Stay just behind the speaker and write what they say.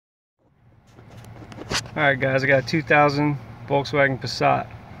Alright guys, I got a 2000 Volkswagen Passat,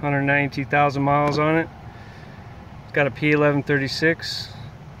 192,000 miles on it. It's got a P1136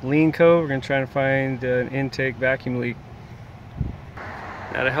 lean code. We're going to try to find an intake vacuum leak.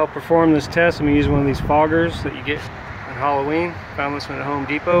 Now to help perform this test, I'm going to use one of these foggers that you get on Halloween. Found this one at Home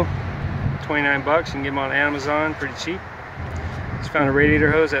Depot, 29 bucks. You can get them on Amazon pretty cheap. Just found a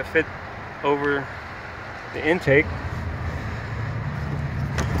radiator hose that fit over the intake.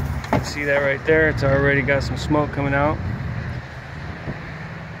 See that right there? It's already got some smoke coming out.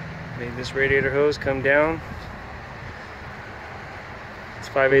 Made this radiator hose come down. This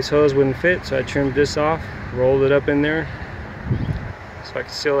 5/8 hose wouldn't fit, so I trimmed this off, rolled it up in there so I can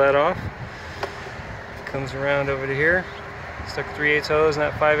seal that off. It comes around over to here. Stuck a 3/8 hose in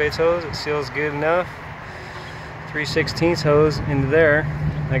that 5/8 hose. It seals good enough. 3/16 hose into there.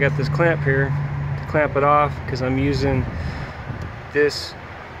 I got this clamp here to clamp it off because I'm using this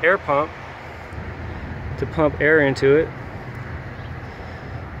air pump to pump air into it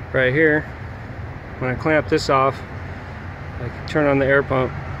right here. When I clamp this off, I can turn on the air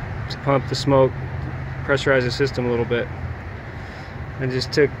pump to pump the smoke, pressurize the system a little bit. I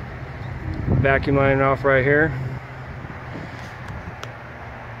just took the vacuum line off right here.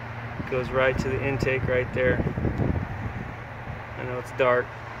 It goes right to the intake right there. I know it's dark,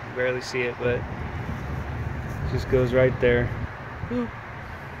 you barely see it, but it just goes right there.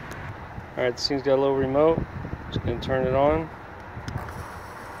 Alright, this thing's got a little remote. Just going to turn it on.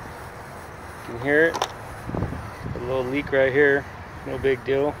 You can hear it. A little leak right here. No big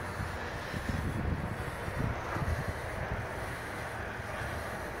deal.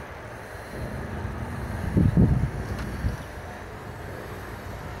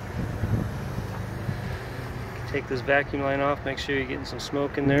 Take this vacuum line off. Make sure you're getting some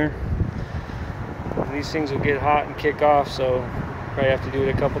smoke in there. And these things will get hot and kick off, so probably have to do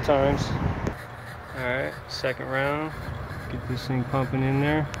it a couple times. Alright, second round. Get this thing pumping in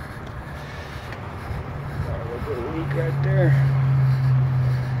there. Got a little bit of leak right there.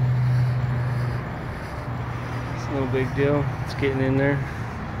 It's no big deal. It's getting in there.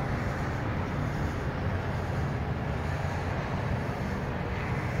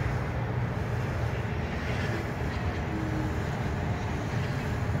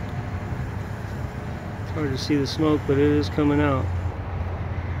 It's hard to see the smoke, but it is coming out.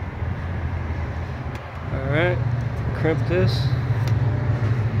 Alright, crimp this,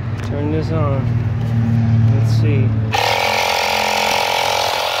 turn this on, let's see.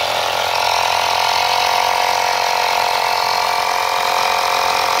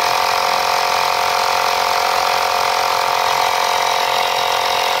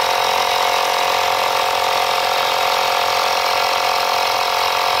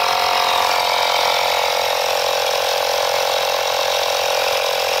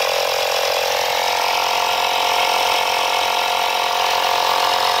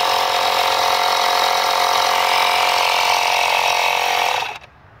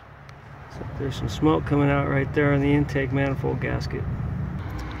 There's some smoke coming out right there on the intake manifold gasket.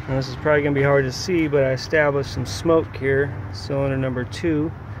 Now this is probably going to be hard to see, but I established some smoke here. Cylinder number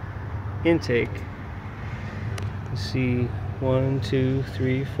 2 intake. You see 1, 2,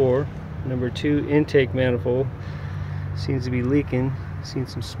 3, 4. Number 2 intake manifold seems to be leaking. Seen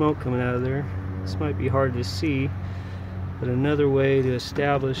some smoke coming out of there. This might be hard to see, but another way to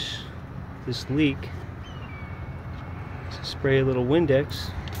establish this leak is to spray a little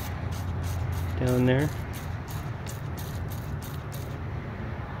WINDEX down there.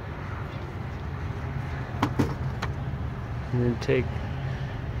 And then take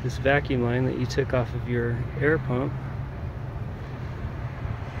this vacuum line that you took off of your air pump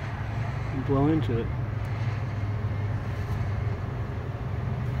and blow into it.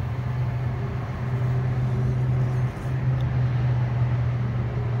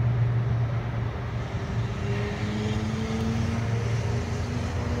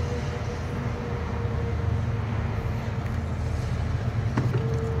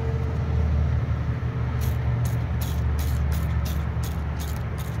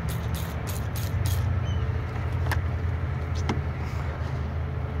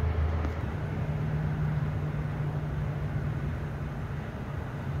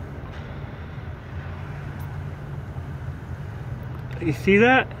 You see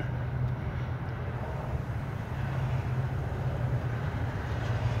that?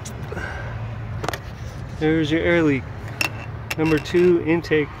 There's your air leak. Number 2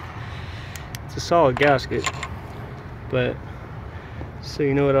 intake. It's a solid gasket, but so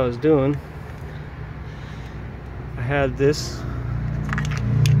you know what I was doing, I had this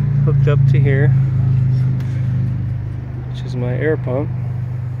hooked up to here, which is my air pump.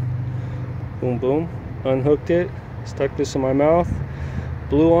 Boom boom. unhooked it, stuck this in my mouth,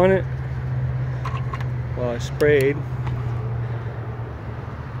 blew on it while I sprayed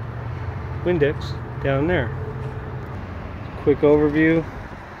Windex down there. Quick overview: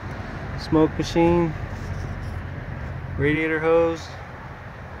 smoke machine, radiator hose.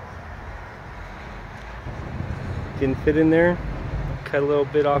 Didn't fit in there. Cut a little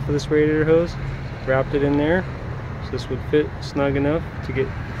bit off of this radiator hose, wrapped it in there so this would fit snug enough to get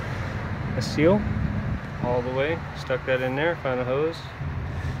a seal all the way. Stuck that in there, found a hose,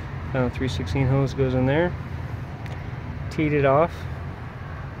 found a 3/16 hose goes in there, teed it off.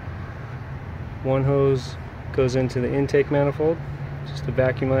 One hose goes into the intake manifold, just a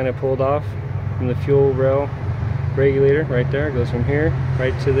vacuum line I pulled off from the fuel rail regulator right there. It goes from here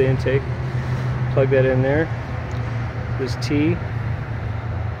right to the intake. Plug that in there. This T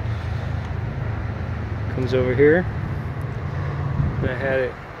comes over here. And I had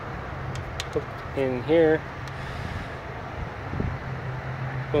it hooked in here.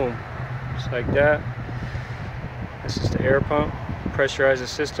 Boom, just like that. This is the air pump, pressurize the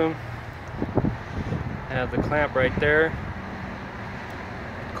system. I have the clamp right there.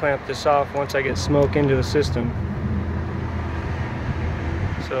 Clamp this off once I get smoke into the system.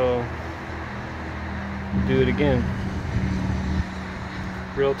 So, do it again.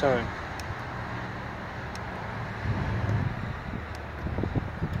 Real time.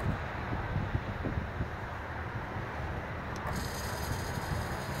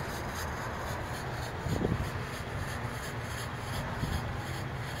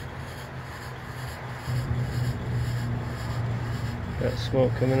 Got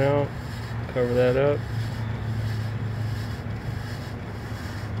smoke coming out, cover that up.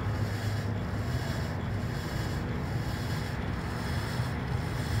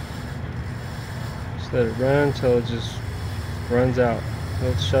 Just let it run until it just runs out.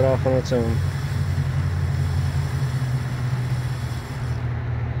 It'll shut off on its own.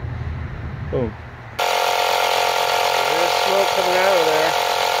 Boom. There's smoke coming out of there. You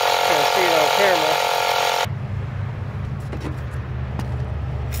can't see it on camera.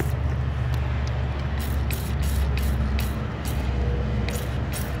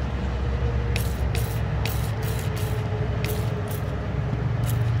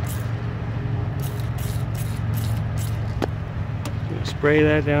 Spray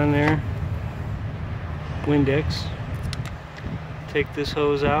that down there, Windex, take this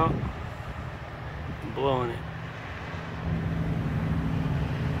hose out, and blow on it.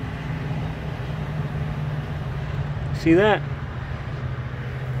 See that?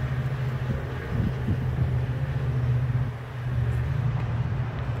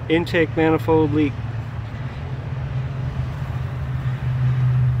 Intake manifold leak.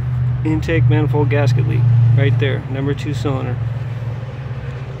 Intake manifold gasket leak, right there, number 2 cylinder.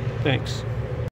 Thanks.